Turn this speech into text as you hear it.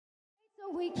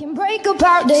We can break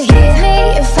apart to hear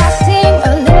me if I seem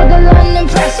a little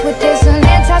unimpressed with this. An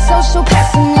antisocial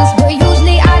pessimist, but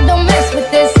usually I don't mess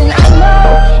with this. And I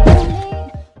know you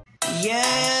need...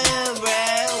 Yeah,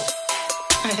 bro.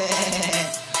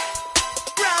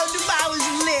 Bro, Dubai was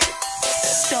lit.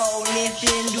 So lit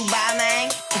in Dubai, man.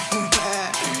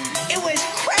 It was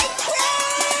crazy.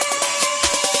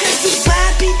 Cause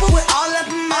Dubai people were all up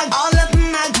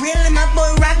in my grill and my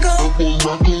boy Rocco.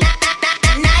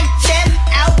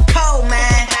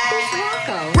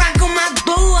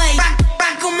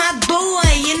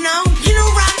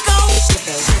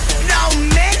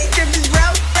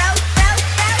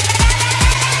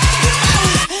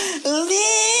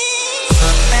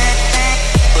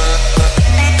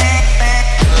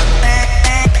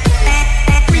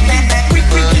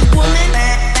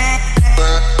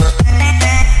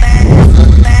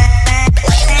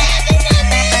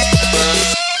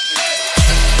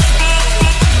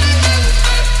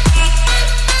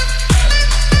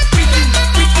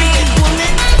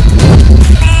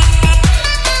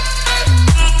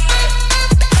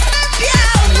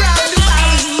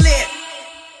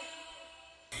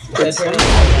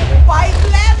 Why you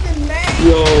laughing, man?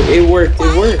 Yo, it worked.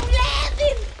 It worked.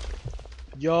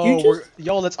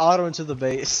 Yo, let's auto into the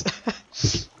base.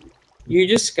 You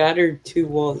just scattered two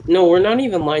walls. No, we're not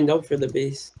even lined up for the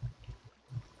base.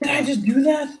 Did I just do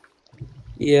that?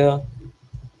 Yeah.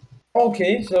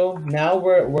 Okay, so now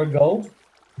we're go.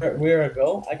 We're a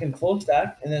go. I can full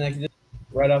stack and then I can just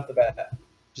right off the bat.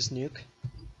 Just nuke.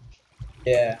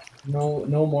 Yeah. No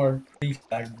more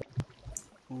pre-stack.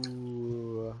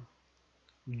 Ooh.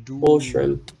 Dude. Full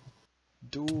shrimp.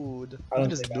 Dude. I don't Look at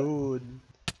this think dude.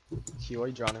 Q, why are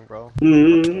you drowning, bro?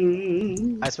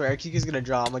 I swear, Q is gonna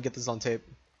drown. I'm gonna get this on tape.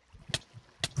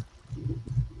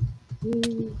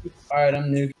 Alright,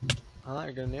 I'm nuke. I thought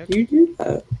you're gonna nuke. You do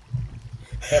that.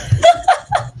 Yep.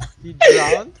 You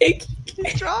drowned? You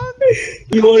drowned?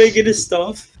 You wanna get his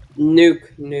stuff?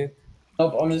 Nuke.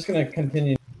 Nope, I'm just gonna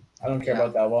continue. I don't care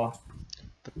about that wall.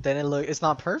 But then it's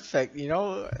not perfect, you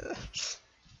know?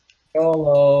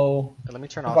 YOLO. Let me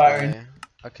turn off Firing. my...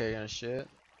 Okay, you're gonna shoot?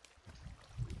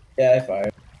 Yeah, I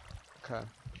fired. Okay.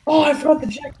 Oh, I forgot the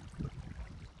check.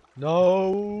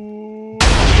 No.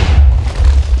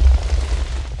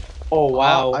 Oh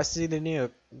wow. Oh, I see the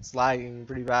nuke. It's lagging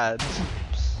pretty bad.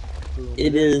 Boom.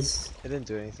 It is. It didn't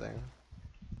do anything.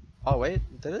 Oh wait,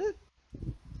 did it?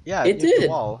 Yeah, It nuked did. The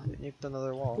wall. It nuked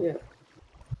another wall. Yeah.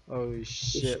 Holy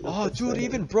shit. should Oh have dude, it said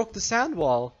even it. broke the sand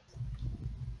wall.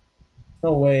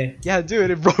 No way. Yeah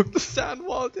dude, it broke the sand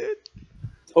wall, dude.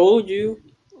 Told you.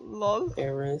 Lol.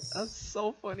 Eris. That's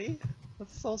so funny.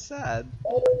 That's so sad.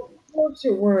 Oh, of course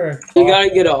it worked. You gotta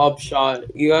get an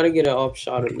upshot. You gotta get an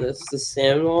upshot of this. The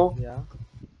sand wall. Yeah.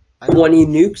 When he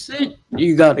nukes it,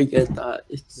 you gotta get that.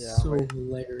 It's Yeah, so wait.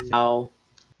 hilarious. Wow.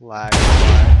 Lag.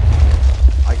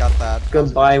 I got that.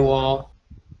 Goodbye, wall.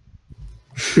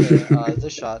 Okay,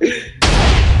 this shot.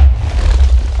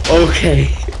 Okay.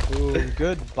 Ooh,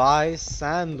 goodbye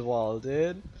sand wall,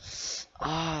 dude.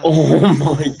 Ah, Oh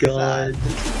my sad. god.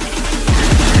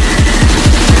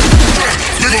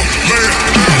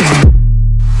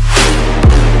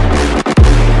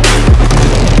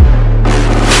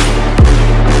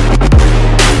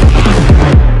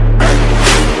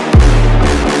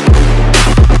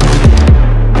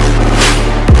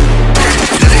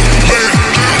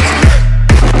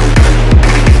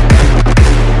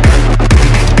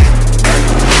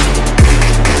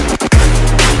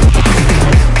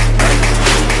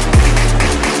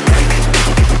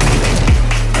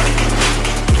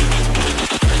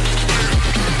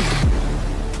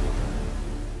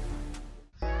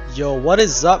 Yo, what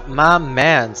is up, my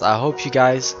mans? I hope you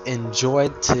guys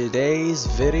enjoyed today's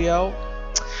video.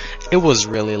 It was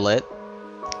really lit,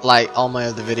 like all my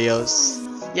other videos.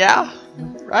 Yeah,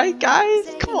 right guys?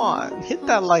 Come on, hit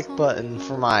that like button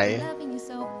for my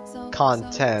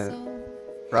content,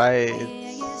 right?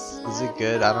 Is it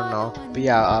good? I don't know. But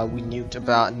yeah, we nuked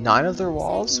about 9 of their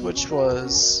walls, which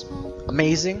was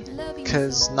amazing,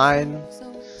 because 9...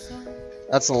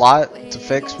 That's a lot to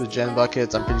fix with gen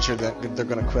buckets. I'm pretty sure that they're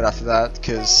gonna quit after that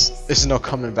because there's no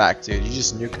coming back, dude. You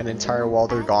just nuke an entire wall,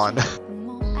 they're gone.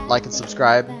 Like and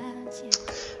subscribe.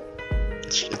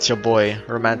 It's your boy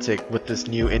Romantiq with this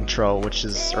new intro, which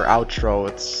is or outro.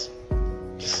 It's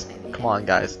just come on,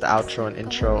 guys. The outro and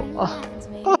intro.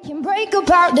 We can break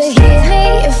apart to hear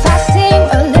me if I seem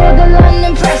a little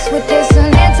unimpressed with this.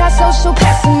 An antisocial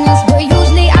pessimist, but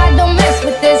usually I don't mess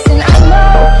with this. And I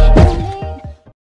know